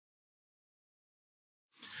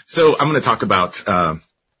So I'm going to talk about,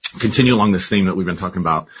 continue along this theme that we've been talking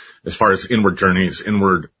about as far as inward journeys,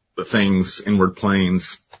 inward things, inward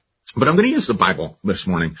planes. But I'm going to use the Bible this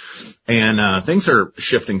morning. And things are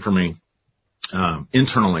shifting for me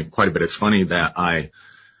internally quite a bit. It's funny that I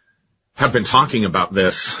have been talking about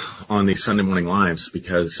this on these Sunday morning lives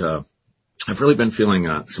because I've really been feeling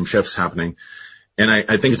some shifts happening. And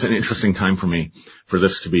I think it's an interesting time for me for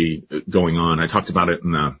this to be going on. I talked about it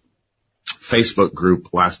in the Facebook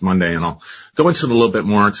group last Monday, and I'll go into it a little bit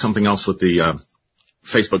more. It's something else with the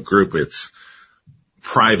Facebook group. It's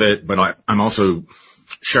private, but I'm also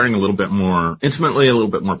sharing a little bit more intimately, a little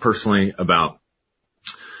bit more personally about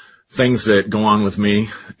things that go on with me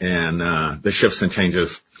and the shifts and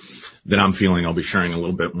changes that I'm feeling. I'll be sharing a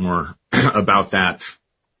little bit more about that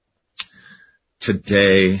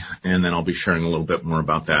today, and then I'll be sharing a little bit more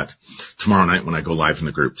about that tomorrow night when I go live in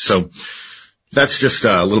the group. So that's just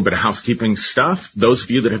a little bit of housekeeping stuff. Those of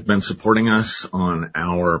you that have been supporting us on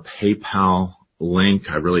our PayPal link,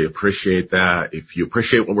 I really appreciate that. If you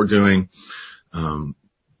appreciate what we're doing,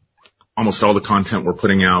 almost all the content we're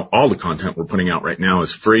putting out right now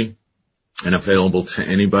is free and available to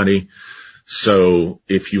anybody. So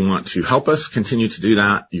if you want to help us continue to do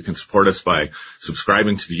that, you can support us by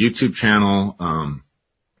subscribing to the YouTube channel,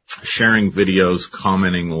 sharing videos,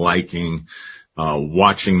 commenting, liking,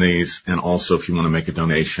 watching these. And also if you want to make a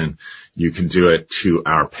donation, you can do it to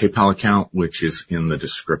our PayPal account, which is in the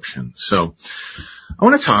description. So I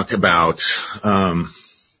want to talk about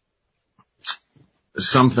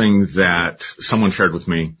something that someone shared with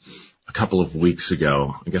me a couple of weeks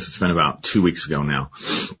ago. I guess it's been about 2 weeks ago now.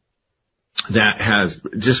 That has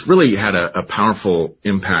just really had a powerful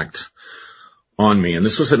impact on me. And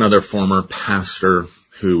this was another former pastor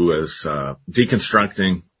who was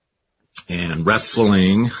deconstructing and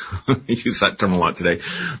wrestling, I use that term a lot today,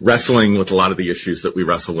 wrestling with a lot of the issues that we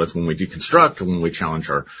wrestle with when we deconstruct or when we challenge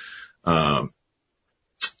our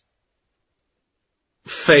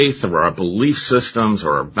faith or our belief systems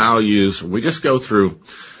or our values. We just go through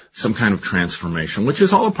some kind of transformation, which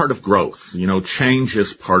is all a part of growth. You know, change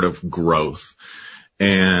is part of growth,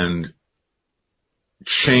 and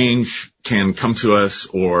change can come to us,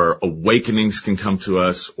 or awakenings can come to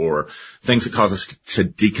us, or things that cause us to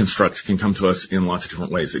deconstruct can come to us in lots of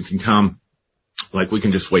different ways. It can come like we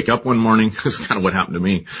can just wake up one morning. This is kind of what happened to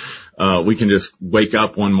me. We can just wake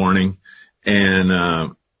up one morning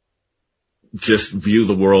and just view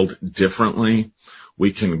the world differently.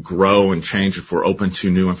 We can grow and change if we're open to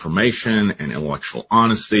new information and intellectual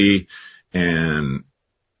honesty and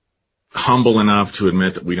humble enough to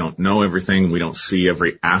admit that we don't know everything. We don't see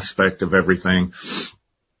every aspect of everything.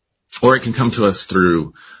 Or it can come to us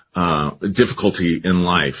through difficulty in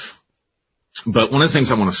life. But one of the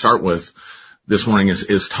things I want to start with this morning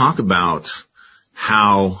is talk about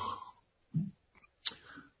how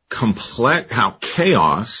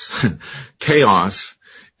chaos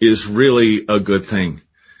is really a good thing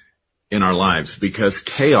in our lives, because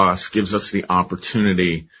chaos gives us the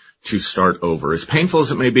opportunity to start over. As painful as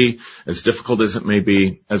it may be, as difficult as it may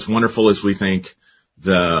be, as wonderful as we think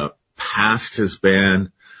the past has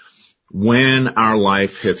been, when our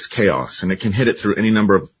life hits chaos, and it can hit it through any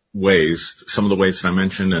number of ways, some of the ways that I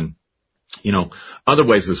mentioned, and, you know, other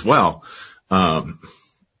ways as well,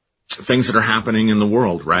 things that are happening in the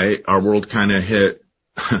world, right? Our world kind of hit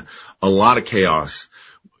a lot of chaos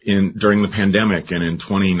during the pandemic and in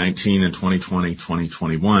 2019 and 2020,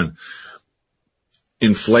 2021.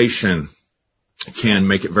 Inflation can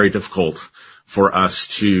make it very difficult for us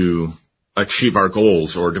to achieve our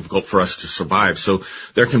goals, or difficult for us to survive. So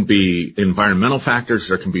there can be environmental factors,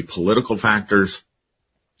 there can be political factors,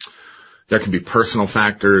 there can be personal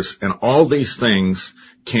factors, and all these things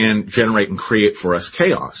can generate and create for us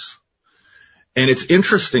chaos. And it's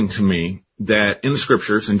interesting to me that in the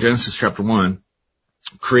scriptures, in Genesis chapter 1,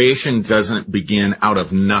 creation doesn't begin out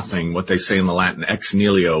of nothing, what they say in the Latin ex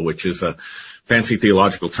nihilo, which is a fancy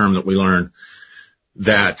theological term that we learn,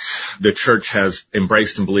 that the church has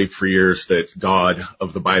embraced and believed for years, that God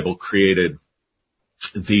of the Bible created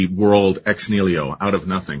the world ex nihilo, out of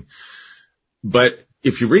nothing. But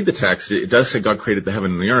if you read the text, it does say God created the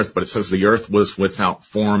heaven and the earth, but it says the earth was without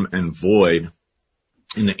form and void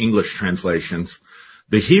in the English translations.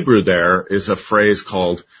 The Hebrew there is a phrase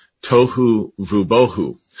called tohu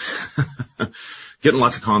vubohu. Getting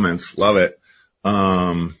lots of comments. Love it.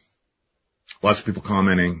 Lots of people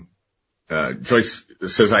commenting. Joyce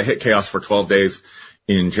says, I hit chaos for 12 days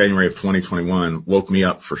in January of 2021. Woke me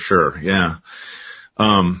up for sure. Yeah.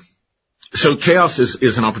 So chaos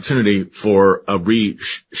is an opportunity for a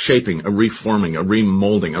reshaping, a reforming, a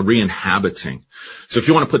remolding, a re-inhabiting. So if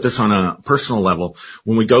you want to put this on a personal level,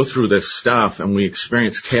 when we go through this stuff and we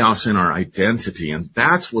experience chaos in our identity, and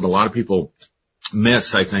that's what a lot of people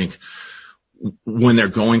miss, I think, when they're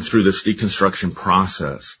going through this deconstruction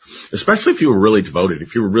process, especially if you were really devoted,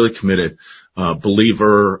 if you were really committed,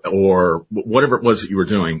 believer, or whatever it was that you were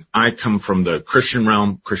doing. I come from the Christian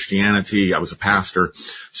realm, Christianity. I was a pastor.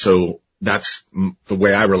 So that's the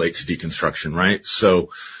way I relate to deconstruction, right?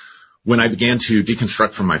 So when I began to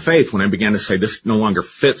deconstruct from my faith, when I began to say this no longer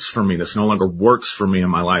fits for me, this no longer works for me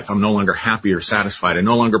in my life, I'm no longer happy or satisfied, I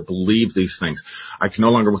no longer believe these things, I can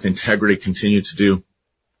no longer with integrity continue to do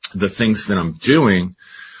the things that I'm doing,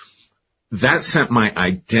 that sent my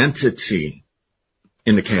identity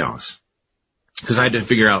into chaos. Because I had to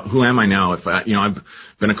figure out, who am I now? If I've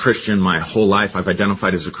been a Christian my whole life. I've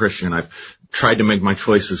identified as a Christian. I've tried to make my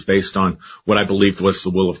choices based on what I believed was the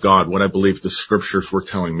will of God, what I believed the scriptures were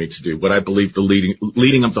telling me to do, what I believed the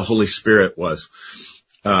leading of the Holy Spirit was.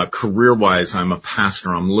 Career-wise, I'm a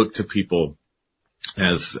pastor. I'm looked to people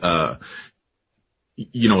as, a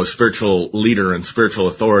spiritual leader and spiritual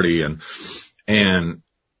authority. And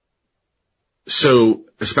so,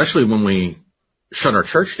 especially when we shut our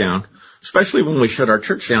church down,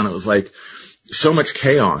 it was like so much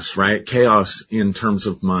chaos, right? Chaos in terms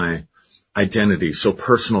of my identity. So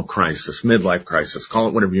personal crisis, midlife crisis, call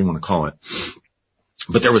it whatever you want to call it.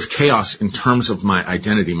 But there was chaos in terms of my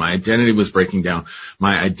identity. My identity was breaking down.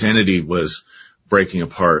 My identity was breaking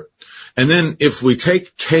apart. And then if we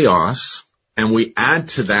take chaos and we add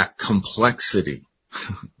to that complexity,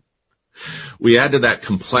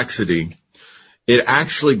 it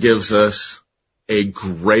actually gives us a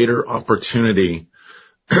greater opportunity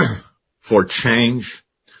for change,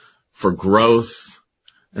 for growth,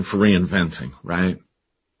 and for reinventing, right?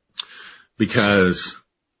 Because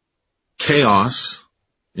chaos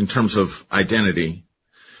in terms of identity,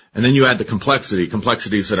 and then you add the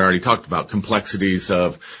complexities that I already talked about, complexities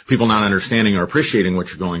of people not understanding or appreciating what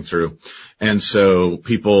you're going through. And so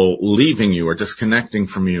people leaving you or disconnecting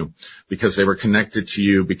from you because they were connected to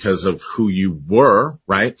you because of who you were,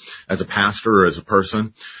 right? As a pastor or as a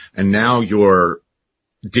person. And now you're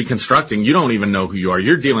deconstructing. You don't even know who you are.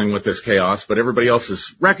 You're dealing with this chaos, but everybody else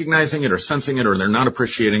is recognizing it or sensing it or they're not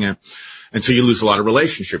appreciating it. And so you lose a lot of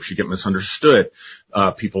relationships. You get misunderstood.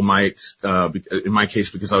 People might, in my case,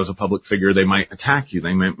 because I was a public figure, they might attack you.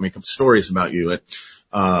 They might make up stories about you.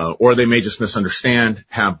 Or they may just misunderstand,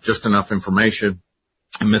 have just enough information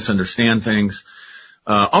and misunderstand things.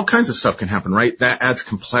 All kinds of stuff can happen, right? That adds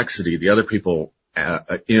complexity. The other people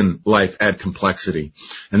in life add complexity.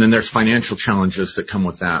 And then there's financial challenges that come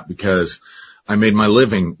with that because I made my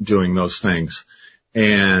living doing those things.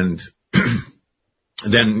 And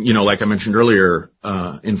then, like I mentioned earlier,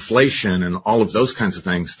 inflation and all of those kinds of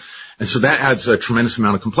things. And so that adds a tremendous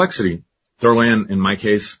amount of complexity. Throw in my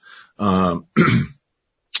case, my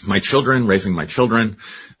children, raising my children,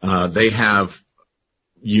 they have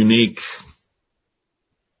unique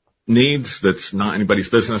needs. That's not anybody's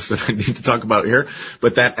business that I need to talk about here,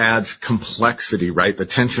 but that adds complexity, right? The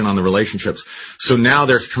tension on the relationships. So now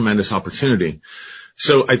there's tremendous opportunity.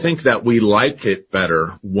 So I think that we like it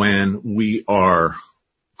better when we are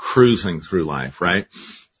cruising through life, right?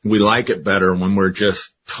 We like it better when we're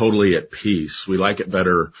just totally at peace. We like it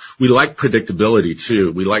better. We like predictability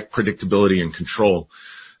too. We like predictability and control.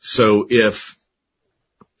 So if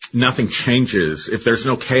nothing changes, if there's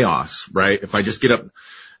no chaos, right? If I just get up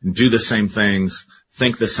and do the same things,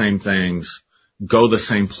 think the same things, go the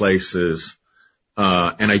same places,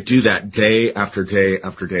 and I do that day after day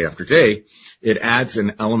after day after day, it adds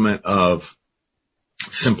an element of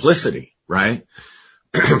simplicity, right?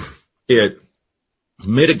 It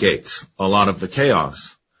mitigates a lot of the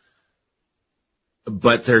chaos,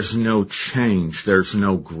 but there's no change. There's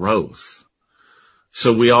no growth.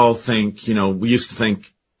 So we all think, we used to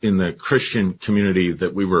think in the Christian community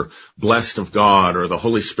that we were blessed of God or the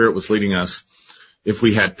Holy Spirit was leading us if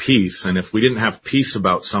we had peace. And if we didn't have peace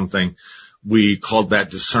about something, we called that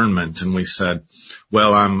discernment. And we said,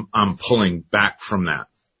 well, I'm pulling back from that.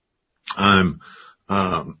 I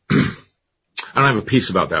don't have a peace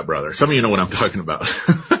about that, brother. Some of you know what I'm talking about.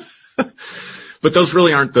 But those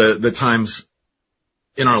really aren't the times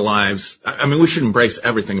in our lives. I mean, we should embrace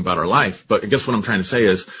everything about our life. But I guess what I'm trying to say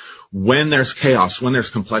is when there's chaos, when there's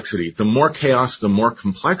complexity, the more chaos, the more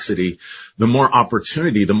complexity, the more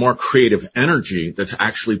opportunity, the more creative energy that's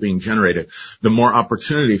actually being generated, the more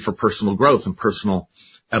opportunity for personal growth and personal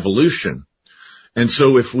evolution. And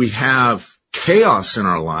so if we have chaos in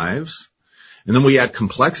our lives and then we add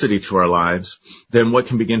complexity to our lives, then what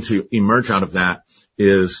can begin to emerge out of that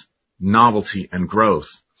is novelty and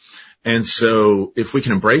growth. And so if we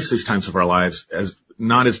can embrace these times of our lives as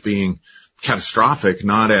not as being catastrophic,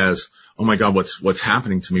 not as, oh my God, what's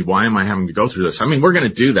happening to me? Why am I having to go through this? I mean, we're going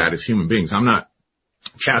to do that as human beings. I'm not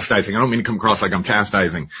chastising. I don't mean to come across like I'm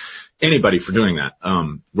chastising anybody for doing that.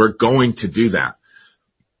 We're going to do that.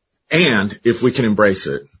 And if we can embrace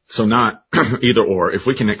it, so not either or, if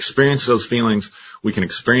we can experience those feelings, we can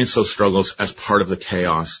experience those struggles as part of the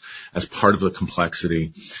chaos, as part of the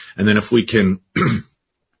complexity. And then if we can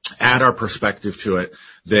add our perspective to it,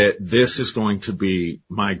 that this is going to be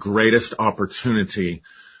my greatest opportunity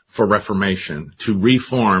for reformation, to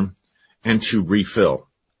reform and to refill.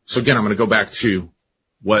 So again, I'm going to go back to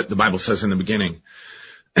what the Bible says in the beginning.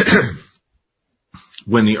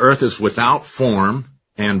 When the earth is without form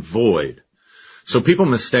and void. So people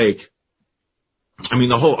mistake,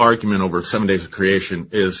 the whole argument over 7 days of creation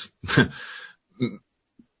is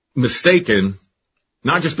mistaken,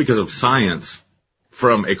 not just because of science,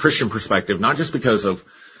 from a Christian perspective, not just because of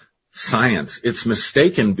science. It's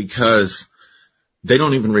mistaken because they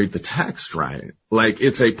don't even read the text right. Like,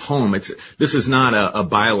 it's a poem. This is not a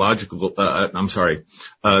biological,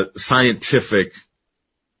 scientific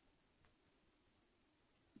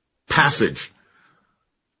passage.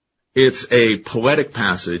 It's a poetic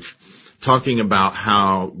passage talking about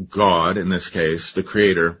how God, in this case, the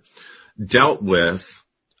Creator, dealt with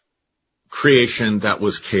creation that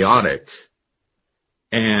was chaotic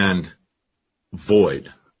and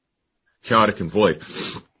void. Chaotic and void.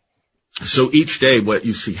 So each day what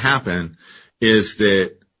you see happen is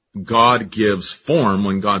that God gives form.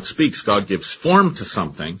 When God speaks, God gives form to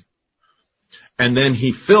something, and then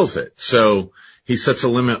he fills it. So he sets a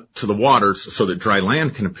limit to the waters so that dry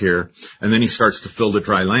land can appear, and then he starts to fill the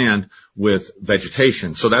dry land with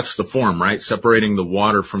vegetation. So that's the form, right? Separating the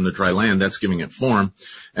water from the dry land, that's giving it form.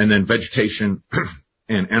 And then vegetation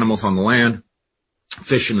and animals on the land,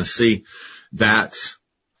 fish in the sea, that's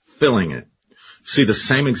filling it. See the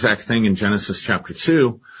same exact thing in Genesis chapter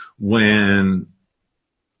 2 when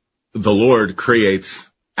the Lord creates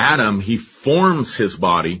Adam. He forms his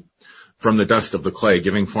body from the dust of the clay,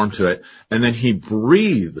 giving form to it, and then he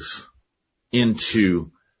breathes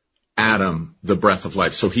into Adam the breath of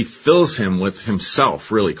life. So he fills him with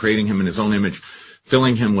himself, really, creating him in his own image,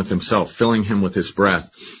 filling him with himself, filling him with his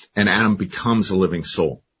breath, and Adam becomes a living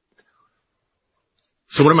soul.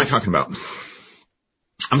 So what am I talking about?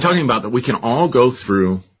 I'm talking about that we can all go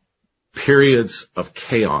through periods of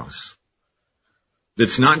chaos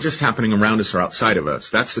that's not just happening around us or outside of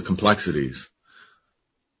us. That's the complexities.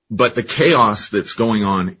 But the chaos that's going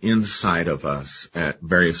on inside of us at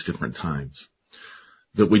various different times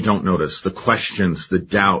that we don't notice, the questions, the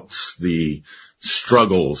doubts, the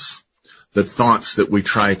struggles, the thoughts that we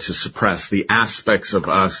try to suppress, the aspects of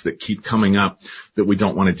us that keep coming up that we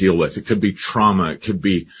don't want to deal with. It could be trauma. It could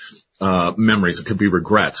be memories. It could be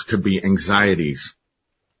regrets. It could be anxieties.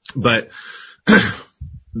 But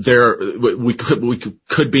we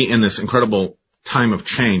could be in this incredible time of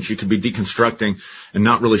change. You could be deconstructing and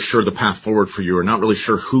not really sure the path forward for you, or not really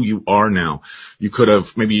sure who you are now. You could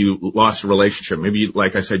have, maybe you lost a relationship. Maybe,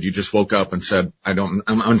 like I said, you just woke up and said, I'm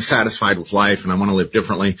unsatisfied with life and I want to live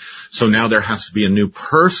differently. So now there has to be a new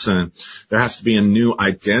person. There has to be a new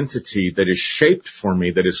identity that is shaped for me,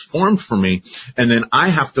 that is formed for me. And then I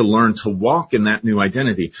have to learn to walk in that new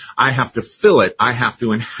identity. I have to fill it. I have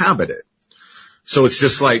to inhabit it. So it's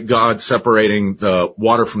just like God separating the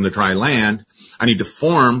water from the dry land. I need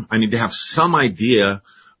to have some idea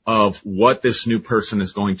of what this new person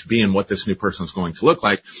is going to be and what this new person is going to look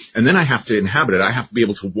like. And then I have to inhabit it. I have to be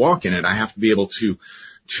able to walk in it. I have to be able to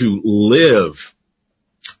live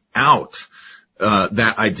out,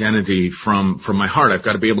 that identity from my heart. I've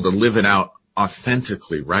got to be able to live it out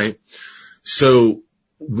authentically, right? So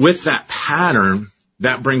with that pattern,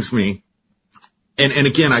 that brings me, and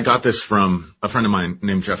again, I got this from a friend of mine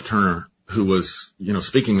named Jeff Turner, who was,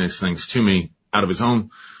 speaking these things to me out of his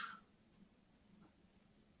own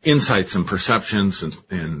insights and perceptions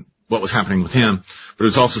and what was happening with him, but it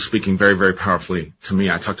was also speaking very, very powerfully to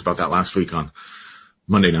me. I talked about that last week on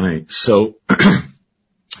Monday night. So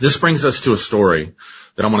this brings us to a story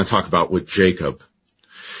that I want to talk about with Jacob.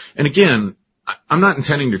 And again, I'm not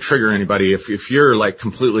intending to trigger anybody. If you're like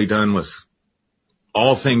completely done with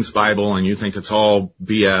all things Bible and you think it's all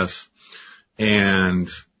BS and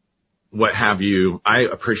what have you, I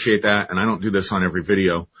appreciate that, and I don't do this on every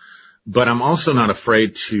video. But I'm also not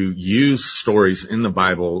afraid to use stories in the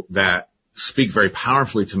Bible that speak very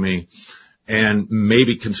powerfully to me and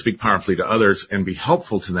maybe can speak powerfully to others and be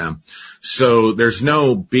helpful to them. So there's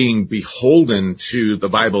no being beholden to the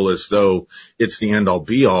Bible as though it's the end all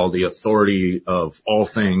be all, the authority of all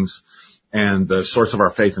things and the source of our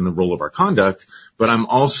faith and the rule of our conduct. But I'm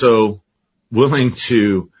also willing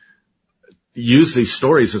to use these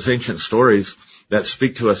stories as ancient stories that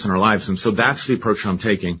speak to us in our lives. And so that's the approach I'm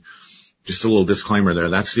taking. Just a little disclaimer there.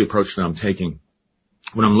 That's the approach that I'm taking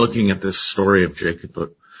when I'm looking at this story of Jacob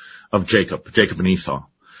and Esau.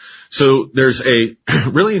 So there's a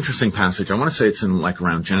really interesting passage. I want to say it's in like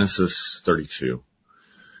around Genesis 32.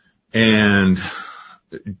 And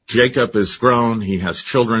Jacob is grown. He has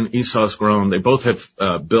children. Esau's grown. They both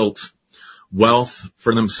have built wealth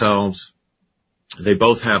for themselves. They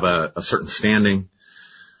both have a certain standing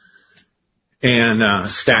and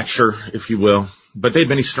stature, if you will. But they've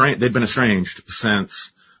been estranged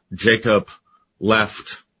since Jacob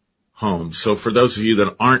left home. So for those of you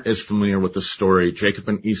that aren't as familiar with the story, Jacob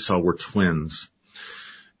and Esau were twins.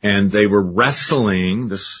 And they were wrestling.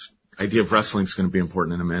 This idea of wrestling is going to be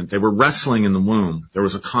important in a minute. They were wrestling in the womb. There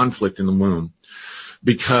was a conflict in the womb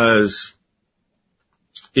because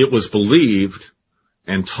it was believed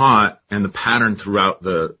and taught, and the pattern throughout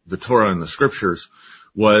the Torah and the scriptures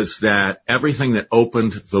was that everything that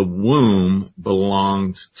opened the womb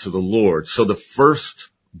belonged to the Lord. So the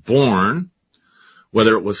firstborn,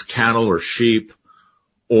 whether it was cattle or sheep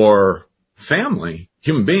or family,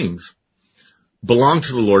 human beings, belonged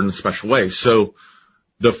to the Lord in a special way. So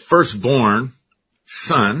the firstborn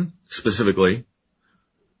son, specifically,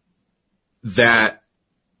 that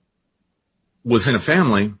was in a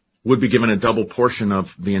family would be given a double portion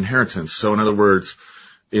of the inheritance. So in other words,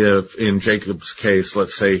 if in Jacob's case,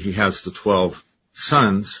 let's say he has the 12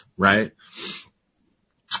 sons, right?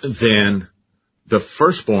 Then the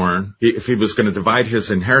firstborn, if he was going to divide his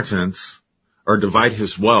inheritance or divide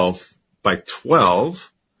his wealth by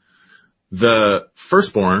 12, the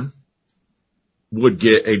firstborn would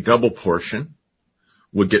get a double portion,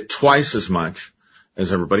 would get twice as much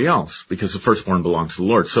as everybody else because the firstborn belonged to the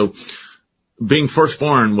Lord. So being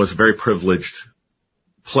firstborn was a very privileged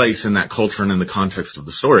place in that culture and in the context of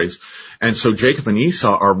the stories. And so Jacob and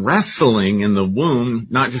Esau are wrestling in the womb,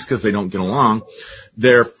 not just because they don't get along.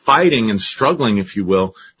 They're fighting and struggling, if you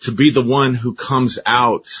will, to be the one who comes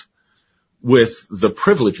out with the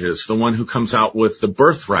privileges, the one who comes out with the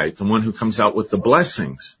birthright, the one who comes out with the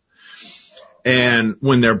blessings. And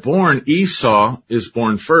when they're born, Esau is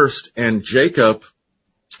born first, and Jacob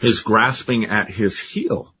is grasping at his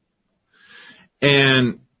heel.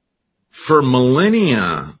 And for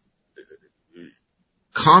millennia,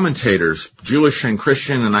 commentators, Jewish and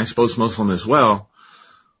Christian, and I suppose Muslim as well,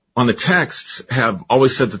 on the texts have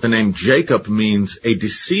always said that the name Jacob means a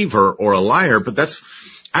deceiver or a liar, but that's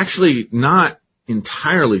actually not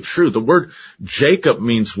entirely true. The word Jacob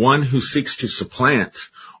means one who seeks to supplant,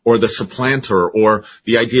 or the supplanter, or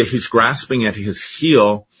the idea he's grasping at his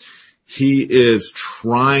heel. He is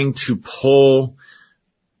trying to pull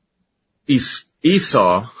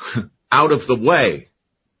Esau out of the way.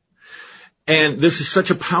 And this is such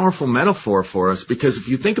a powerful metaphor for us because if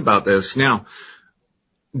you think about this, now,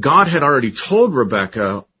 God had already told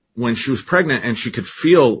Rebekah when she was pregnant and she could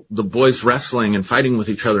feel the boys wrestling and fighting with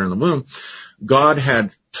each other in the womb, God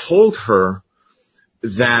had told her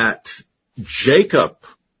that Jacob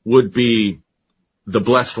would be the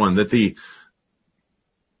blessed one, that the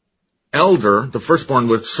elder, the firstborn,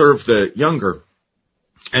 would serve the younger.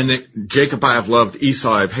 And that Jacob I have loved,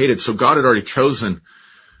 Esau I have hated. So God had already chosen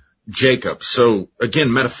Jacob. So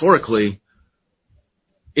again, metaphorically,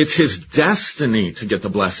 it's his destiny to get the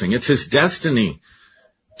blessing. It's his destiny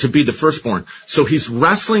to be the firstborn. So he's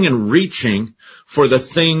wrestling and reaching for the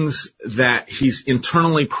things that he's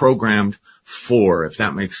internally programmed for, if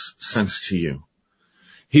that makes sense to you.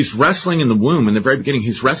 He's wrestling in the womb. In the very beginning,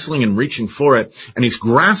 he's wrestling and reaching for it, and he's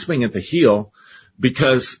grasping at the heel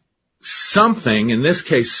because something, in this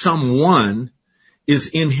case, someone, is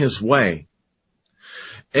in his way.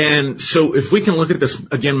 And so if we can look at this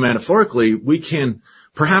again metaphorically, we can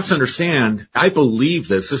perhaps understand, I believe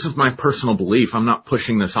this is my personal belief, I'm not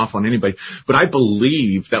pushing this off on anybody, but I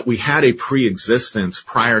believe that we had a pre-existence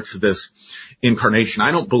prior to this incarnation.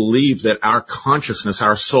 I don't believe that our consciousness,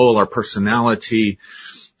 our soul, our personality,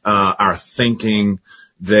 our thinking,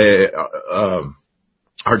 our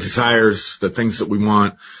desires, the things that we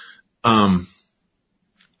want,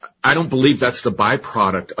 I don't believe that's the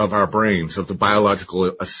byproduct of our brains, of the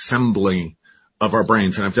biological assembly of our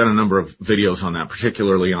brains. And I've done a number of videos on that,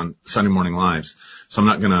 particularly on Sunday Morning Lives. So I'm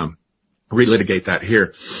not going to relitigate that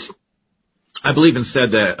here. I believe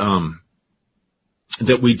instead that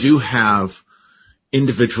we do have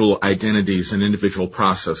individual identities and individual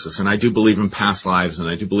processes. And I do believe in past lives, and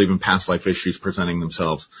I do believe in past life issues presenting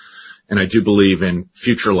themselves. And I do believe in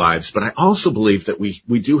future lives. But I also believe that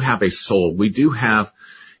we do have a soul. We do have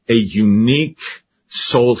a unique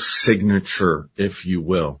soul signature, if you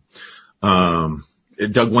will.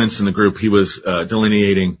 Doug Wentz in the group, he was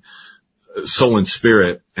delineating soul and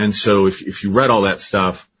spirit. And so if you read all that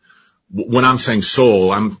stuff, when I'm saying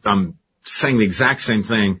soul, I'm saying the exact same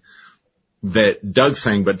thing that Doug's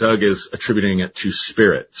saying, but Doug is attributing it to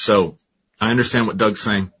spirit. So I understand what Doug's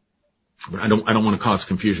saying, but I don't want to cause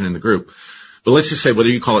confusion in the group. But let's just say whether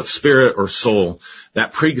you call it spirit or soul,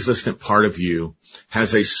 that pre-existent part of you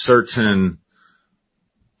has a certain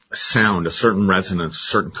sound, a certain resonance, a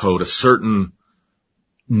certain code, a certain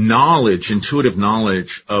knowledge, intuitive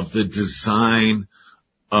knowledge of the design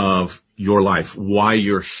of your life, why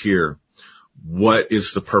you're here, what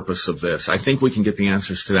is the purpose of this. I think we can get the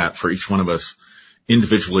answers to that for each one of us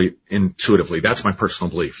individually, intuitively. That's my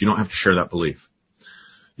personal belief. You don't have to share that belief.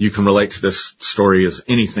 You can relate to this story as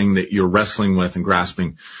anything that you're wrestling with and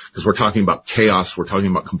grasping, because we're talking about chaos, we're talking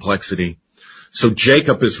about complexity. So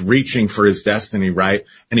Jacob is reaching for his destiny, right?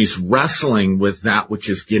 And he's wrestling with that which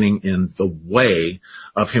is getting in the way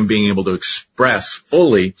of him being able to express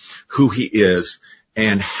fully who he is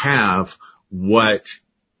and have what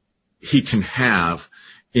he can have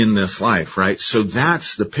in this life, right? So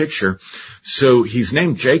that's the picture. So he's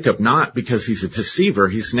named Jacob not because he's a deceiver.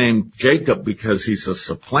 He's named Jacob because he's a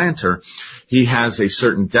supplanter. He has a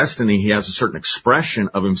certain destiny. He has a certain expression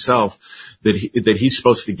of himself that he's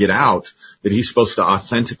supposed to get out, that he's supposed to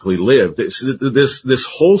authentically live. This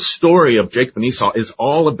whole story of Jacob and Esau is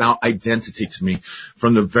all about identity to me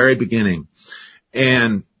from the very beginning.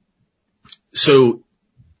 And so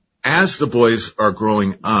as the boys are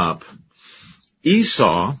growing up,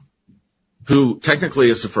 Esau, who technically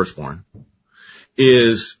is the firstborn,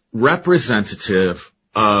 is representative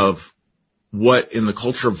of what in the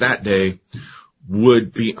culture of that day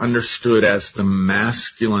would be understood as the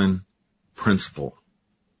masculine principle.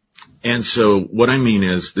 And so what I mean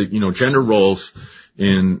is that, gender roles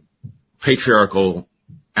in patriarchal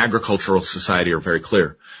agricultural society are very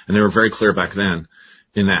clear. And they were very clear back then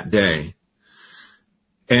in that day.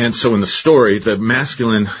 And so in the story, the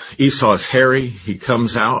masculine Esau is hairy. He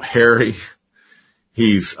comes out hairy.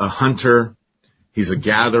 He's a hunter. He's a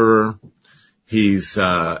gatherer. He's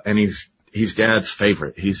dad's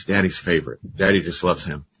favorite. He's daddy's favorite. Daddy just loves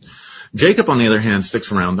him. Jacob, on the other hand,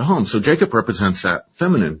 sticks around the home. So Jacob represents that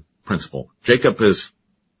feminine principle. Jacob is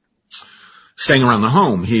staying around the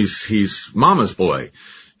home. He's mama's boy.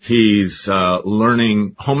 He's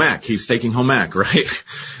learning home ec. He's taking home ec, right?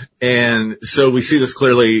 And so we see this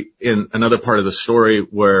clearly in another part of the story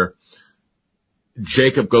where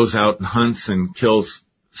Jacob goes out and hunts and kills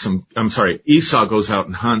Esau goes out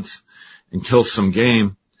and hunts and kills some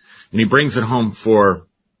game, and he brings it home for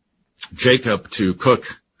Jacob to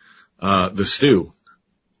cook the stew.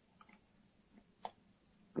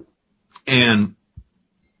 And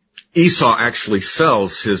Esau actually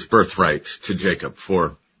sells his birthright to Jacob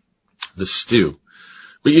for the stew.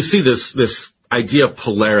 But you see this idea of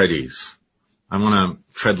polarities. I want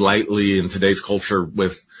to tread lightly in today's culture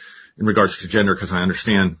in regards to gender, because I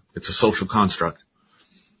understand it's a social construct.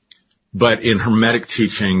 But in Hermetic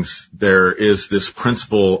teachings, there is this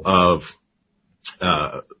principle of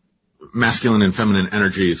masculine and feminine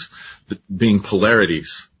energies being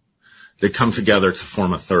polarities that come together to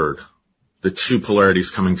form a third. The two polarities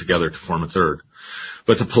coming together to form a third.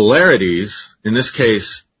 But the polarities, in this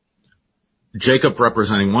case, Jacob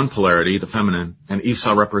representing one polarity, the feminine, and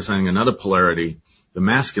Esau representing another polarity, the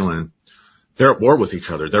masculine, they're at war with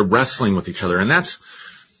each other. They're wrestling with each other. And that's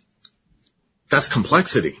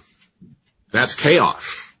complexity. That's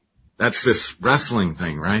chaos. That's this wrestling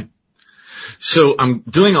thing, right? So I'm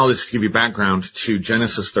doing all this to give you background to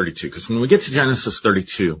Genesis 32, because when we get to Genesis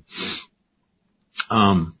 32,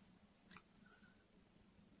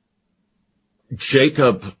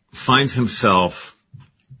 Jacob finds himself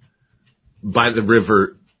by the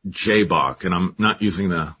river Jabbok, and I'm not using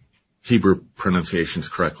the Hebrew pronunciations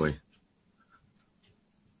correctly.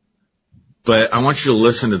 But I want you to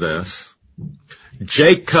listen to this.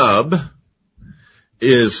 Jacob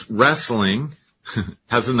is wrestling,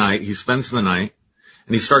 has a night, he spends the night,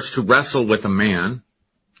 and he starts to wrestle with a man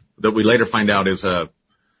that we later find out is a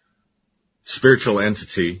spiritual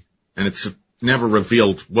entity, and it's never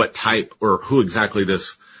revealed what type or who exactly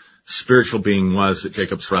this spiritual being was that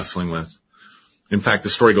Jacob's wrestling with. In fact, the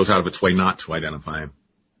story goes out of its way not to identify him.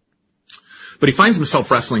 But he finds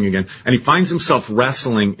himself wrestling again, and he finds himself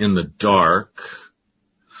wrestling in the dark.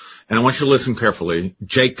 And I want you to listen carefully.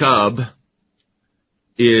 Jacob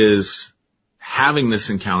is having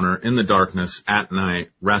this encounter in the darkness at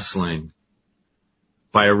night, wrestling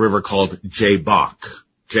by a river called Jabbok.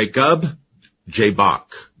 Jacob,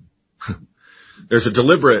 Jabbok. There's a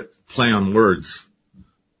deliberate play on words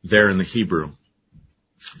there in the Hebrew.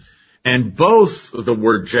 And both the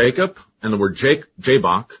word Jacob and the word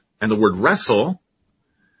Jabbok and the word wrestle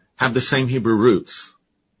have the same Hebrew roots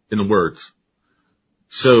in the words.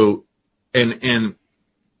 So, and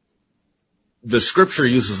the scripture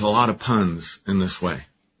uses a lot of puns in this way.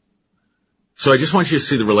 So I just want you to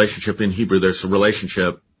see the relationship in Hebrew. There's a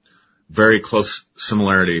relationship, very close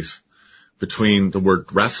similarities between the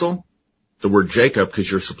word wrestle, the word Jacob, because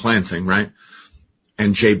you're supplanting, right?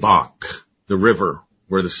 And Jabbok, the river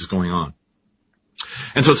where this is going on.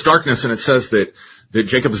 And so it's darkness, and it says that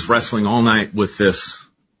Jacob is wrestling all night with this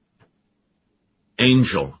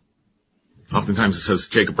angel. Oftentimes it says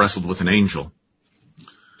Jacob wrestled with an angel.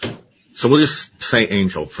 So we'll just say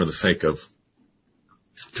angel for the sake of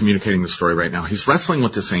communicating the story right now. He's wrestling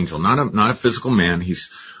with this angel, not a physical man.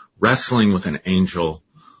 He's wrestling with an angel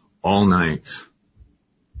all night.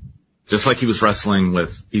 Just like he was wrestling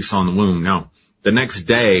with Esau in the womb. Now, the next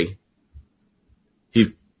day,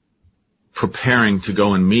 he's preparing to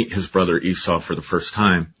go and meet his brother Esau for the first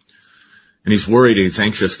time. And he's worried, he's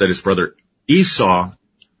anxious that his brother Esau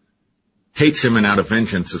hates him and out of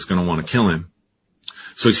vengeance is going to want to kill him.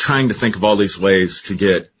 So he's trying to think of all these ways to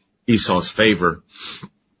get Esau's favor,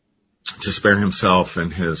 to spare himself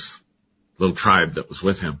and his little tribe that was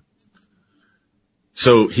with him.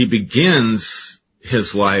 So he begins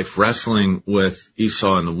his life wrestling with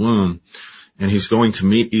Esau in the womb, and he's going to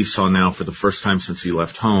meet Esau now for the first time since he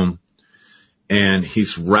left home. And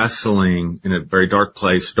he's wrestling in a very dark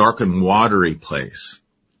place, dark and watery place.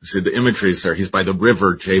 You see the imagery is there. He's by the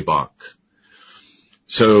river Jabbok.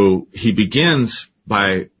 So he begins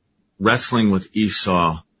by wrestling with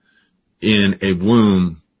Esau in a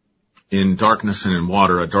womb, in darkness and in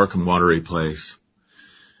water, a dark and watery place.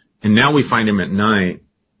 And now we find him at night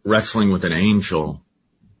wrestling with an angel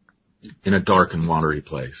in a dark and watery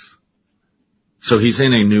place. So he's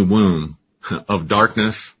in a new womb of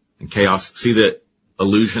darkness and chaos. See the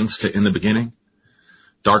allusions to in the beginning?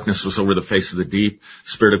 Darkness was over the face of the deep.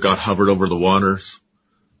 Spirit of God hovered over the waters.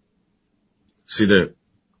 See the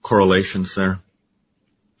correlations there?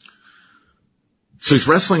 So he's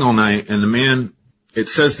wrestling all night, and the man, it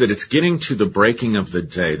says that it's getting to the breaking of the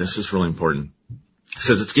day. This is really important. It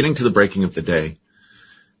says it's getting to the breaking of the day.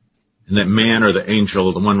 And that man or the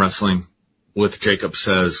angel, the one wrestling with Jacob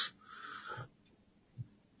says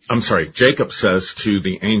to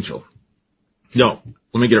the angel. No,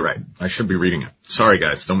 let me get it right. I should be reading it. Sorry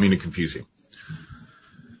guys, don't mean to confuse you.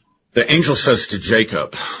 The angel says to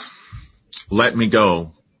Jacob, let me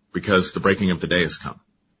go because the breaking of the day has come.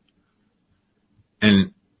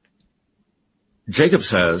 And Jacob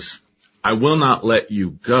says, I will not let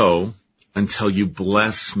you go until you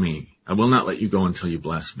bless me. I will not let you go until you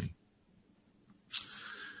bless me.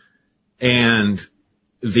 And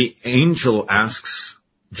the angel asks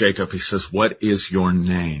Jacob, he says, what is your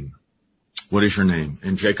name? What is your name?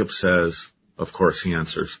 And Jacob says, of course, he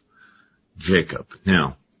answers, Jacob.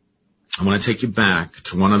 Now, I want to take you back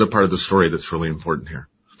to one other part of the story that's really important here.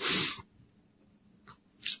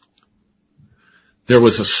 There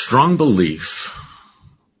was a strong belief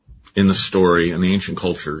in the story in the ancient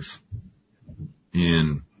cultures,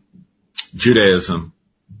 in Judaism,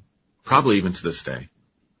 probably even to this day,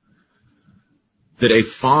 that a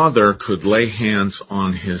father could lay hands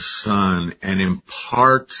on his son and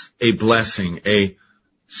impart a blessing, a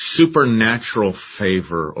supernatural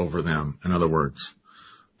favor over them, in other words.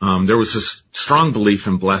 There was this strong belief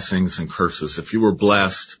in blessings and curses. If you were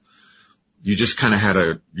blessed, you just kind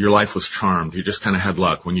of your life was charmed. You just kind of had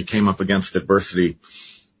luck. When you came up against adversity,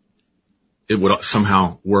 it would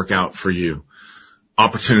somehow work out for you.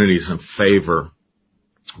 Opportunities and favor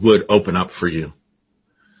would open up for you.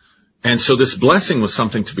 And so this blessing was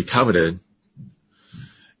something to be coveted.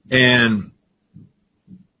 And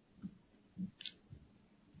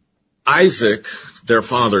Isaac, their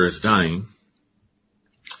father, is dying.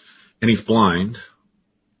 And he's blind.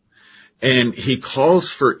 And he calls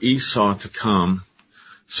for Esau to come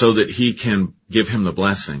so that he can give him the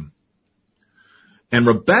blessing. And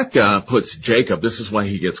Rebekah puts Jacob, this is why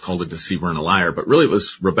he gets called a deceiver and a liar, but really it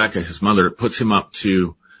was Rebekah, his mother, puts him up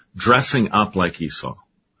to dressing up like Esau,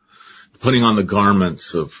 putting on the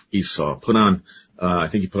garments of Esau, I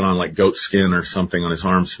think he put on like goat skin or something on his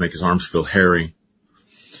arms to make his arms feel hairy.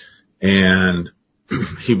 And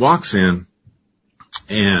he walks in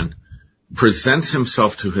and presents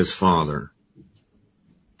himself to his father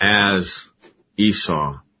as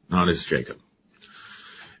Esau, not as Jacob.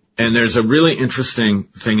 And there's a really interesting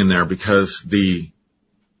thing in there because the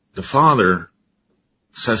father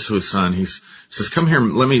says to his son, he says, come here,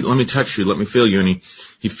 let me touch you, let me feel you. And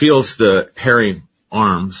he feels the hairy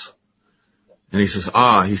arms. And he says,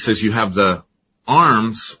 he says, you have the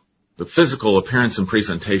arms, the physical appearance and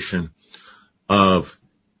presentation of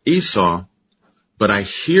Esau, but I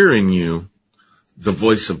hear in you the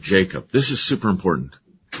voice of Jacob. This is super important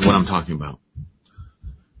to what I'm talking about.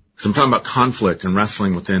 So I'm talking about conflict and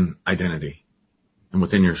wrestling within identity and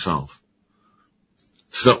within yourself.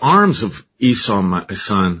 It's the arms of Esau, my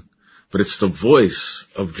son, but it's the voice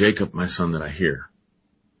of Jacob, my son, that I hear.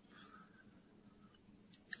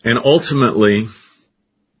 And ultimately,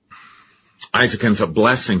 Isaac ends up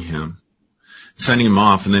blessing him, sending him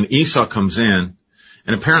off, and then Esau comes in,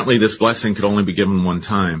 and apparently this blessing could only be given one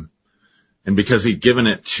time. And because he'd given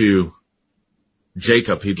it to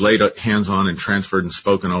Jacob, he'd laid hands on and transferred and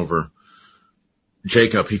spoken over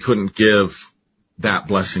Jacob, he couldn't give that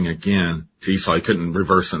blessing again to Esau. He couldn't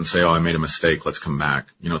reverse it and say, I made a mistake, let's come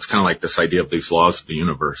back. It's kind of like this idea of these laws of the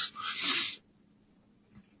universe.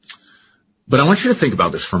 But I want you to think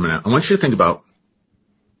about this for a minute. I want you to think about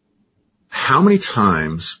how many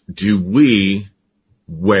times do we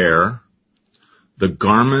wear the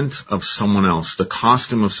garment of someone else, the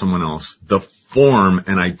costume of someone else, the form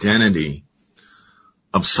and identity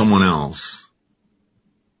of someone else,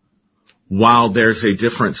 while there's a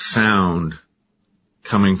different sound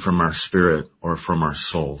coming from our spirit or from our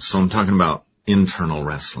soul. So I'm talking about internal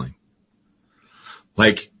wrestling.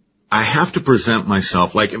 Like, I have to present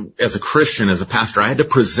myself, like as a Christian, as a pastor, I had to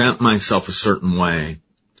present myself a certain way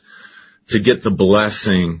to get the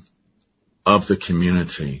blessing of the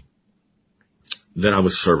community that I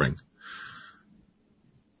was serving,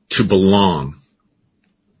 to belong,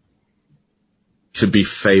 to be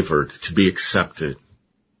favored, to be accepted.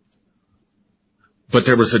 But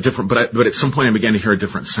there was a different, but at some point I began to hear a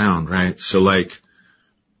different sound, right? So like,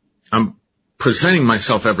 I'm presenting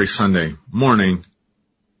myself every Sunday morning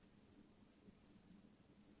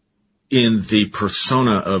in the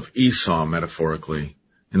persona of Esau, metaphorically,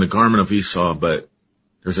 in the garment of Esau, but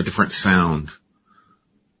there's a different sound.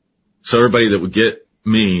 So everybody that would get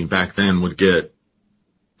me back then would get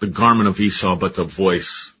the garment of Esau, but the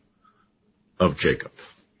voice of Jacob.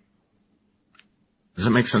 Does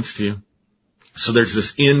that make sense to you? So there's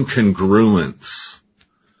this incongruence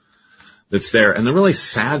that's there. And the really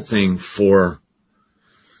sad thing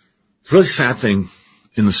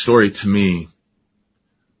in the story to me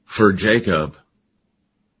for Jacob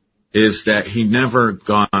is that he never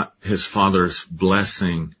got his father's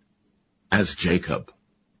blessing as Jacob.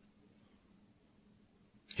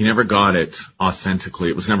 He never got it authentically.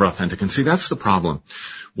 It was never authentic. And see, that's the problem.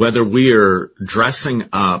 Whether we are dressing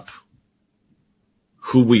up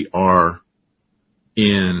who we are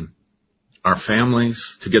in our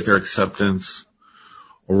families to get their acceptance,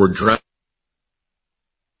 or we're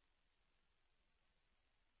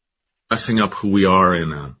dressing up who we are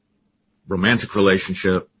in a romantic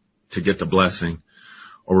relationship to get the blessing,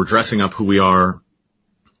 or we're dressing up who we are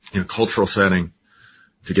in a cultural setting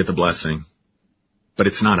to get the blessing, but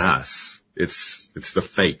it's not us. It's the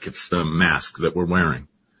fake. It's the mask that we're wearing.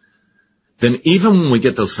 Then even when we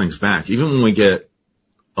get those things back, even when we get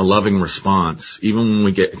a loving response, even when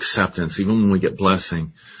we get acceptance, even when we get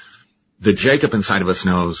blessing, the Jacob inside of us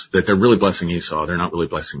knows that they're really blessing Esau. They're not really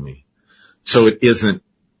blessing me. So it isn't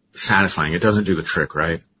satisfying. It doesn't do the trick,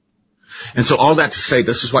 right? And so all that to say,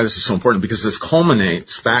 this is why this is so important, because this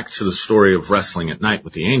culminates back to the story of wrestling at night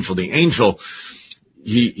with the angel. The angel,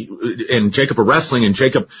 and Jacob are wrestling, and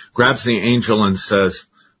Jacob grabs the angel and says,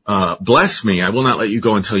 bless me. I will not let you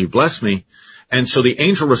go until you bless me. And so the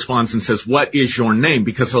angel responds and says, what is your name?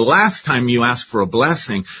 Because the last time you asked for a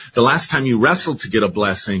blessing, the last time you wrestled to get a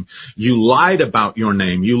blessing, you lied about your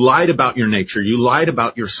name. You lied about your nature. You lied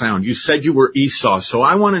about your sound. You said you were Esau. So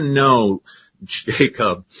I want to know,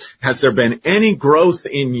 Jacob, has there been any growth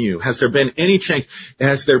in you? Has there been any change?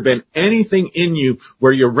 Has there been anything in you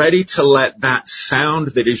where you're ready to let that sound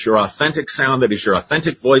that is your authentic sound, that is your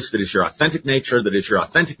authentic voice, that is your authentic nature, that is your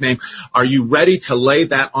authentic name, are you ready to lay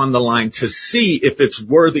that on the line to see if it's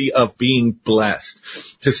worthy of being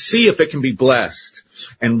blessed, to see if it can be blessed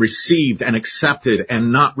and received and accepted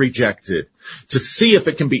and not rejected, to see if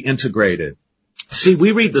it can be integrated? See,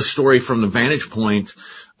 we read the story from the vantage point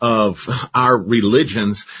of our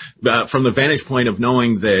religions, from the vantage point of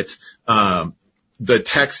knowing that the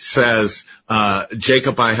text says,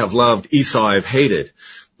 Jacob I have loved, Esau I have hated.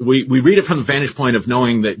 We read it from the vantage point of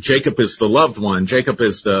knowing that Jacob is the loved one, Jacob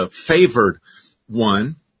is the favored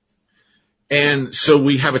one, And so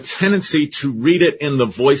we have a tendency to read it in the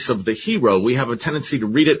voice of the hero. We have a tendency to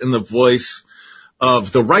read it in the voice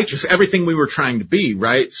of the righteous, everything we were trying to be,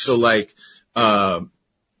 right? So like, the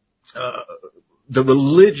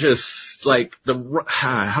religious, like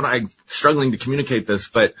I'm struggling to communicate this,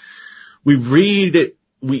 but we read it,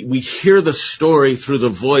 we hear the story through the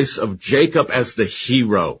voice of Jacob as the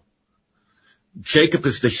hero. Jacob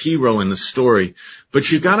is the hero in the story, but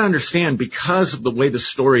you got to understand, because of the way the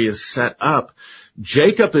story is set up,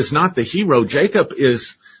 Jacob is not the hero. Jacob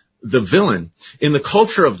is the villain. In the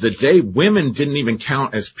culture of the day, women didn't even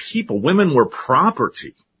count as people. Women were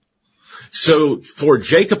property. So for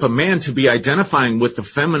Jacob, a man, to be identifying with the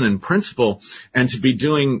feminine principle and to be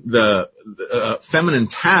doing the feminine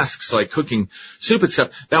tasks like cooking soup and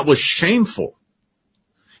stuff, that was shameful.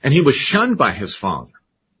 And he was shunned by his father.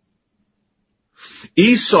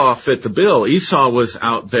 Esau fit the bill. Esau was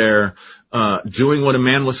out there doing what a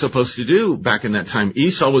man was supposed to do back in that time.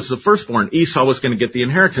 Esau was the firstborn. Esau was going to get the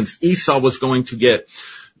inheritance. Esau was going to get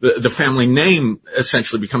the family name,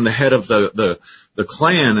 essentially become the head of the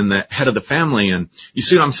clan and the head of the family. And you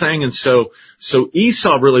see what I'm saying? And so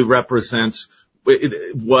Esau really represents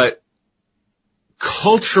what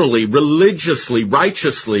culturally, religiously,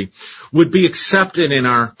 righteously would be accepted in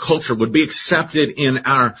our culture, would be accepted in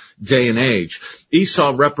our day and age.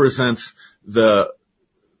 Esau represents the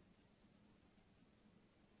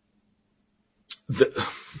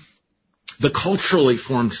culturally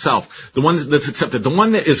formed self, the one that's accepted, the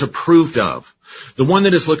one that is approved of, the one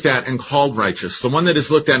that is looked at and called righteous, the one that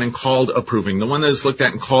is looked at and called approving, the one that is looked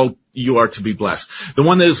at and called you are to be blessed, the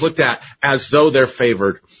one that is looked at as though they're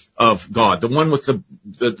favored of God, the one with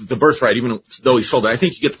the birthright, even though he sold it. I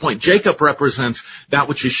think you get the point. Jacob represents that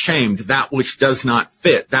which is shamed, that which does not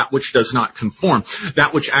fit, that which does not conform,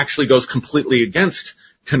 that which actually goes completely against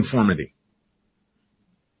conformity.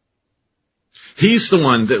 He's the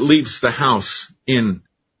one that leaves the house in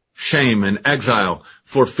shame and exile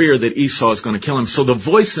for fear that Esau is going to kill him. So the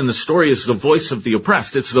voice in the story is the voice of the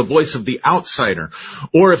oppressed. It's the voice of the outsider.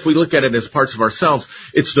 Or if we look at it as parts of ourselves,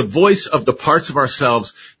 it's the voice of the parts of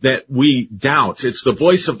ourselves that we doubt. It's the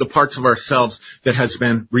voice of the parts of ourselves that has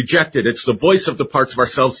been rejected. It's the voice of the parts of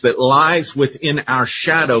ourselves that lies within our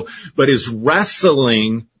shadow, but is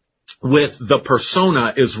wrestling with the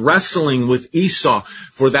persona, is wrestling with Esau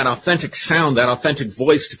for that authentic sound, that authentic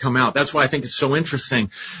voice to come out. That's why I think it's so interesting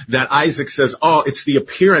that Isaac says, oh, it's the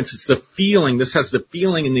appearance, it's the feeling. This has the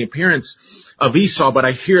feeling and the appearance of Esau, but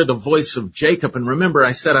I hear the voice of Jacob. And remember,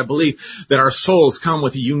 I said I believe that our souls come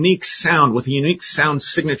with a unique sound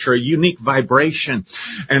signature, a unique vibration.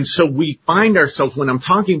 And so we find ourselves, when I'm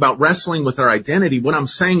talking about wrestling with our identity, what I'm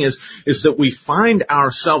saying is that we find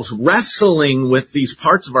ourselves wrestling with these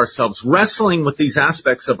parts of ourselves, wrestling with these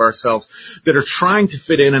aspects of ourselves that are trying to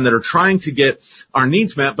fit in and that are trying to get our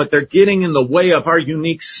needs met, but they're getting in the way of our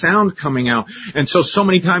unique sound coming out. And so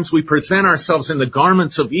many times we present ourselves in the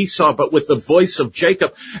garments of Esau, but with the voice of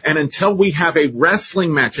Jacob. And until we have a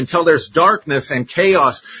wrestling match, until there's darkness and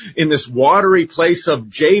chaos in this watery place of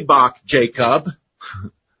Jacob,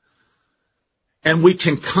 and we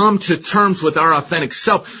can come to terms with our authentic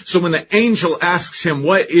self. So when the angel asks him,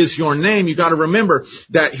 what is your name? You got to remember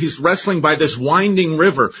that he's wrestling by this winding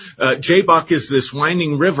river. Jabbok is this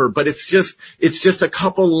winding river, but it's just a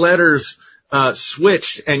couple letters,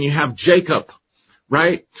 switched, and you have Jacob.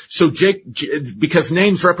 Right? So because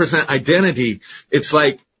names represent identity, it's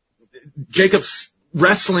like Jacob's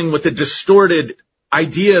wrestling with the distorted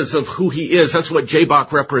ideas of who he is. That's what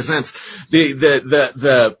Jabbok represents.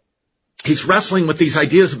 He's wrestling with these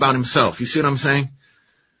ideas about himself. You see what I'm saying?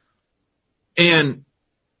 And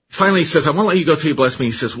finally he says, I won't let you go till you bless me.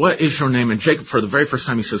 He says, what is your name? And Jacob, for the very first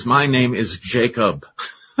time, he says, my name is Jacob.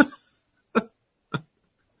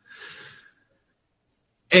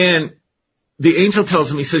 And the angel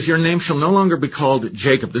tells him, he says, your name shall no longer be called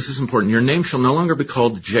Jacob. This is important. Your name shall no longer be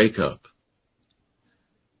called Jacob.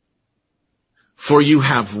 For you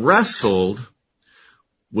have wrestled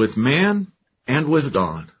with man and with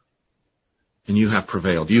God, and you have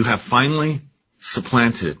prevailed. You have finally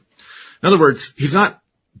supplanted. In other words, he's not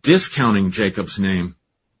discounting Jacob's name,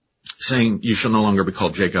 saying you shall no longer be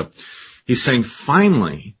called Jacob. He's saying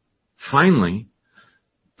finally,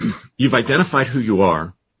 you've identified who you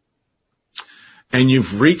are, and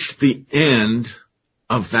you've reached the end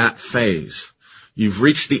of that phase. You've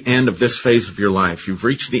reached the end of this phase of your life. You've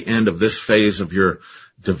reached the end of this phase of your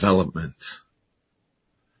development.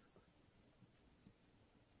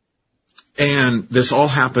 And this all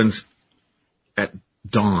happens at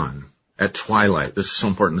dawn, at twilight. This is so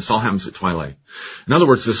important. This all happens at twilight. In other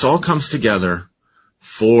words, this all comes together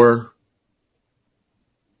for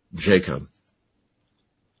Jacob.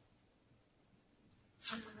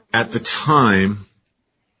 at the time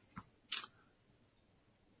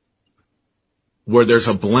where there's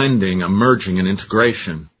a blending, a merging, an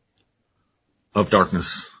integration of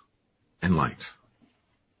darkness and light.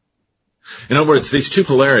 In other words, these two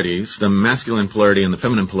polarities, the masculine polarity and the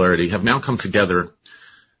feminine polarity, have now come together.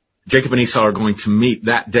 Jacob and Esau are going to meet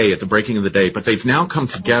that day at the breaking of the day, but they've now come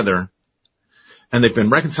together and they've been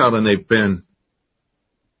reconciled and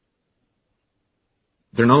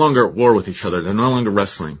they're no longer at war with each other. They're no longer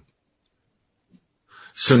wrestling.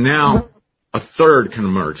 So now a third can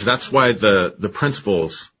emerge. That's why the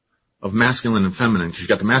principles of masculine and feminine, because you've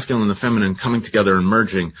got the masculine and the feminine coming together and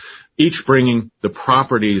merging, each bringing the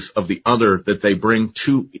properties of the other that they bring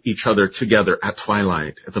to each other together at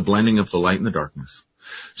twilight, at the blending of the light and the darkness,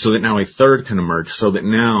 so that now a third can emerge, so that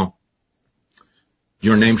now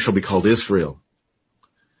your name shall be called Israel.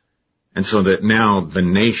 And so that now the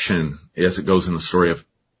nation, as it goes in the story of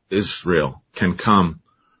Israel, can come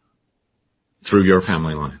through your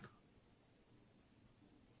family line.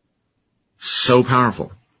 So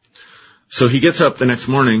powerful. So he gets up the next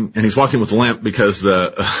morning and he's walking with a limp because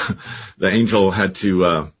the angel had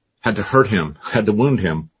to hurt him, had to wound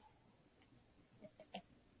him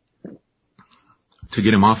to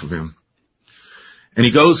get him off of him. And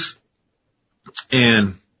he goes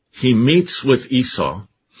and he meets with Esau,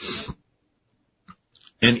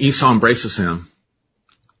 and Esau embraces him.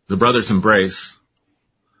 The brothers embrace.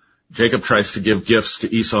 Jacob tries to give gifts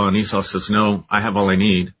to Esau, and Esau says, no, I have all I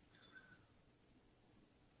need.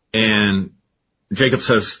 And Jacob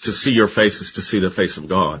says, to see your face is to see the face of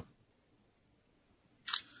God.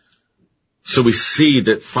 So we see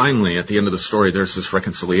that finally, at the end of the story, there's this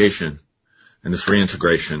reconciliation and this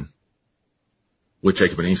reintegration with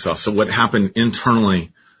Jacob and Esau. So what happened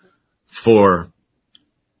internally for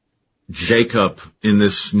Jacob in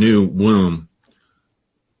this new womb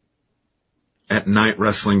at night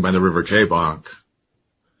wrestling by the river Jabbok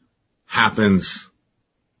happens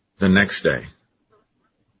the next day.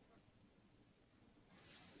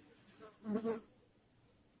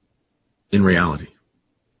 In reality.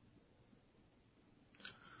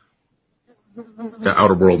 The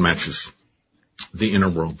outer world matches the inner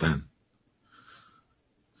world then.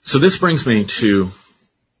 So this brings me to,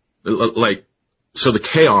 so the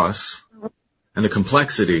chaos and the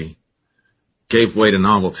complexity gave way to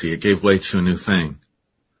novelty. It gave way to a new thing.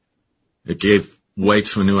 It gave way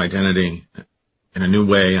to a new identity and a new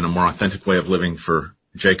way and a more authentic way of living for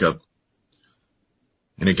Jacob.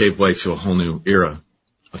 And it gave way to a whole new era.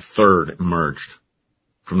 A third emerged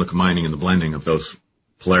from the combining and the blending of those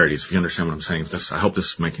polarities. If you understand what I'm saying, I hope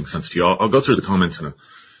this is making sense to you. I'll go through the comments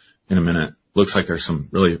in a minute. Looks like there's some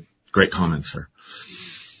really great comments there.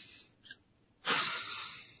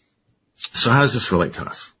 So how does this relate to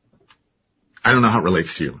us? I don't know how it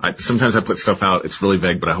relates to you. Sometimes I put stuff out. It's really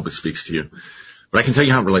vague, but I hope it speaks to you. But I can tell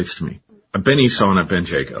you how it relates to me. I've been Esau and I've been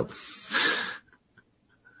Jacob.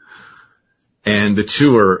 And the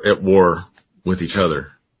two are at war with each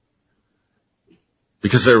other.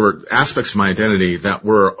 Because there were aspects of my identity that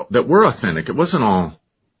were authentic. It wasn't all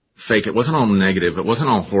fake. It wasn't all negative. It wasn't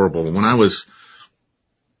all horrible. When I was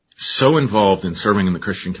so involved in serving in the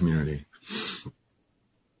Christian community,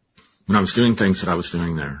 when I was doing things that I was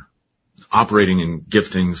doing there, operating in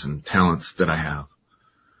giftings and talents that I have.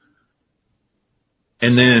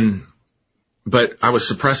 And then, but I was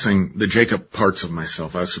suppressing the Jacob parts of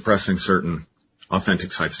myself. I was suppressing certain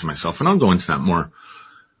authentic sides to myself. And I'll go into that more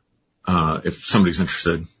if somebody's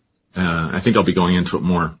interested. I think I'll be going into it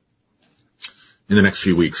more in the next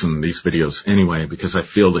few weeks in these videos anyway, because I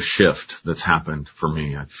feel the shift that's happened for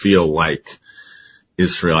me. I feel like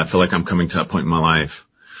Israel. I feel like I'm coming to that point in my life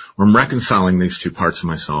where I'm reconciling these two parts of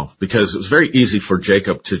myself, because it was very easy for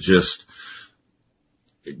Jacob to just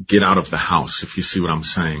get out of the house, if you see what I'm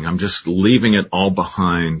saying. I'm just leaving it all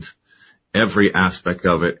behind, every aspect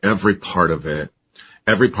of it, every part of it,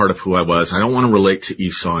 every part of who I was. I don't want to relate to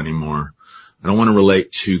Esau anymore. I don't want to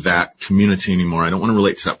relate to that community anymore. I don't want to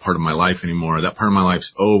relate to that part of my life anymore. That part of my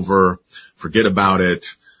life's over. Forget about it.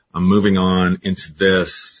 I'm moving on into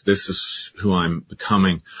this. This is who I'm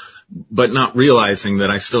becoming. But not realizing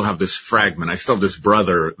that I still have this fragment. I still have this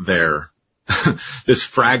brother there. This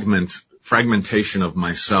fragmentation of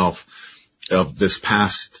myself, of this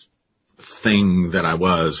past thing that I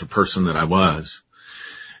was, or person that I was,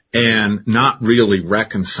 and not really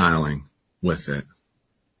reconciling with it.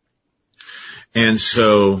 And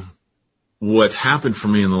so what's happened for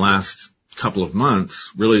me in the last couple of months,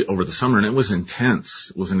 really over the summer, and it was intense.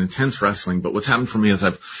 It was an intense wrestling, but what's happened for me is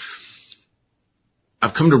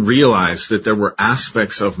I've come to realize that there were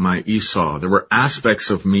aspects of my Esau. There were aspects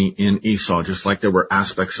of me in Esau, just like there were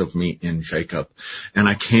aspects of me in Jacob. And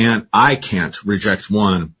I can't reject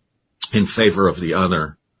one in favor of the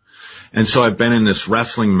other. And so I've been in this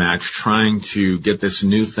wrestling match trying to get this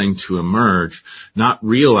new thing to emerge, not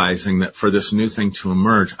realizing that for this new thing to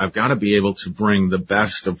emerge, I've got to be able to bring the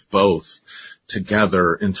best of both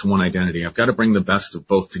together into one identity. I've got to bring the best of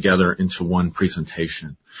both together into one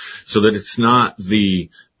presentation so that it's not the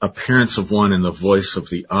appearance of one and the voice of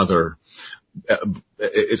the other.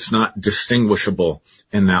 It's not distinguishable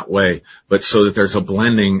in that way, but so that there's a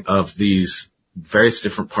blending of these various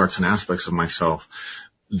different parts and aspects of myself.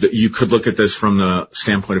 You could look at this from the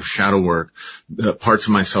standpoint of shadow work, the parts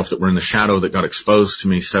of myself that were in the shadow that got exposed to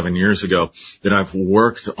me 7 years ago that I've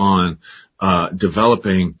worked on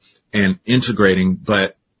developing and integrating.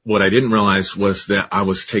 But what I didn't realize was that I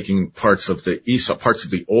was taking parts of the Esau, parts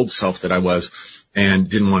of the old self that I was, and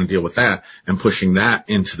didn't want to deal with that, and pushing that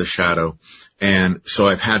into the shadow. And so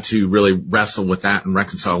I've had to really wrestle with that and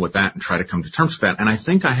reconcile with that and try to come to terms with that. And I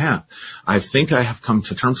think I have. I think I have come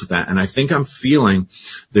to terms with that. And I think I'm feeling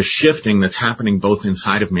the shifting that's happening both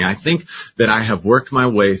inside of me. I think that I have worked my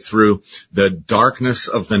way through the darkness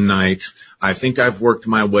of the night. I think I've worked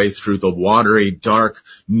my way through the watery, dark,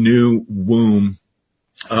 new womb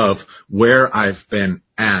of where I've been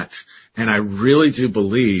at. And I really do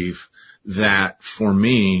believe that for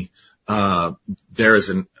me, there is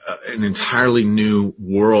an entirely new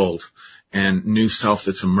world and new self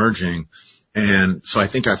that's emerging. And so I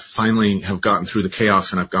think I finally have gotten through the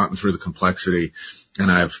chaos and I've gotten through the complexity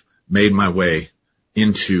and I've made my way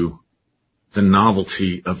into the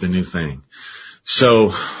novelty of the new thing.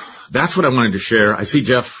 So that's what I wanted to share. I see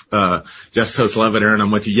Jeff says, love it, Aaron,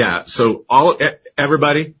 I'm with you. Yeah. So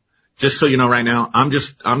everybody, just so you know right now, I'm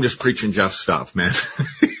just preaching Jeff's stuff, man.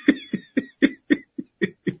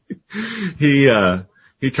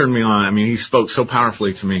 He turned me on. I mean, he spoke so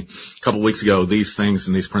powerfully to me a couple weeks ago, these things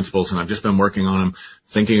and these principles, and I've just been working on them,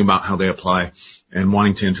 thinking about how they apply and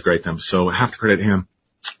wanting to integrate them. So I have to credit him.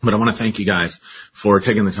 But I want to thank you guys for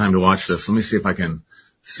taking the time to watch this. Let me see if I can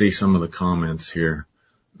see some of the comments here.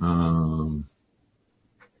 Lots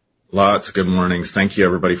of good mornings. Thank you,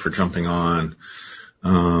 everybody, for jumping on.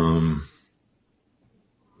 One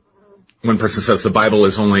person says the Bible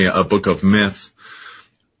is only a book of myth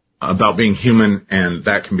about being human, and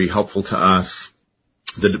that can be helpful to us.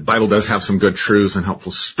 The Bible does have some good truths and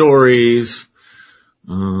helpful stories.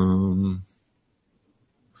 Joyce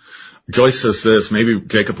says this, maybe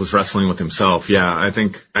Jacob was wrestling with himself. Yeah, I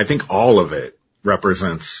think all of it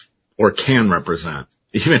represents, or can represent,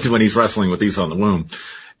 even when he's wrestling with Esau in the womb,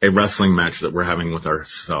 a wrestling match that we're having with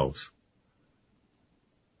ourselves.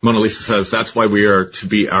 Mona Lisa says that's why we are to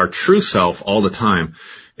be our true self all the time.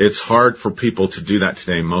 It's hard for people to do that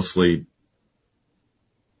today, mostly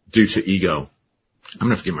due to ego. I'm going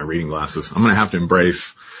to have to get my reading glasses. I'm going to have to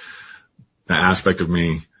embrace the aspect of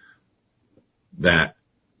me that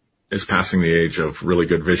is passing the age of really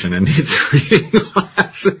good vision and needs reading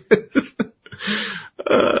glasses.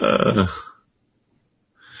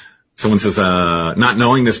 Someone says, not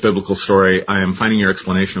knowing this biblical story, I am finding your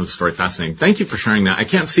explanation of the story fascinating. Thank you for sharing that. I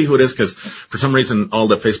can't see who it is because for some reason all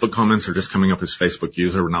the Facebook comments are just coming up as Facebook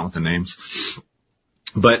user, not with the names.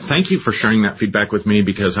 But thank you for sharing that feedback with me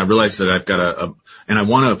because I realized that I've got and I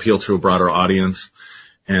want to appeal to a broader audience.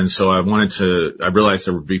 And so I realized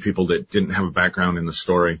there would be people that didn't have a background in the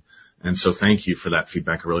story. And so thank you for that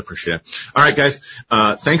feedback. I really appreciate it. All right, guys.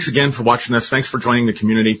 Thanks again for watching this. Thanks for joining the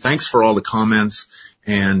community. Thanks for all the comments.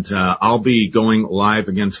 And I'll be going live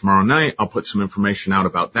again tomorrow night. I'll put some information out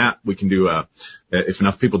about that. We can do if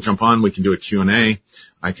enough people jump on, we can do a Q&A.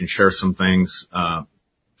 I can share some things,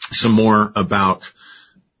 some more about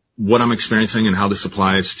what I'm experiencing and how this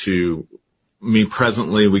applies to me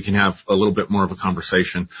presently. We can have a little bit more of a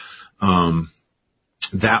conversation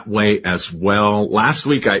that way as well. Last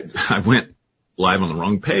week I went live on the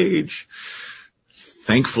wrong page.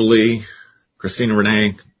 Thankfully, Christina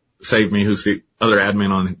Renee saved me, who's the other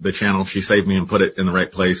admin on the channel. She saved me and put it in the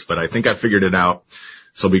right place, but I think I figured it out.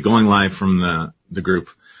 So I'll be going live from the group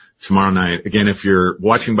tomorrow night. Again, if you're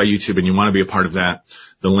watching by YouTube and you want to be a part of that,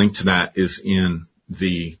 the link to that is in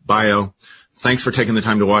the bio. Thanks for taking the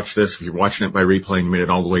time to watch this. If you're watching it by replay and you made it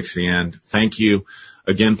all the way to the end, thank you.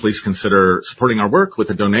 Again, please consider supporting our work with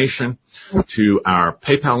a donation to our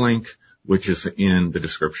PayPal link, which is in the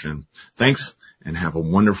description. Thanks, and have a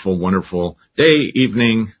wonderful, wonderful day,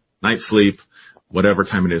 evening, night sleep, whatever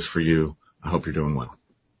time it is for you. I hope you're doing well.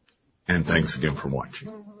 And thanks again for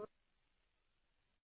watching.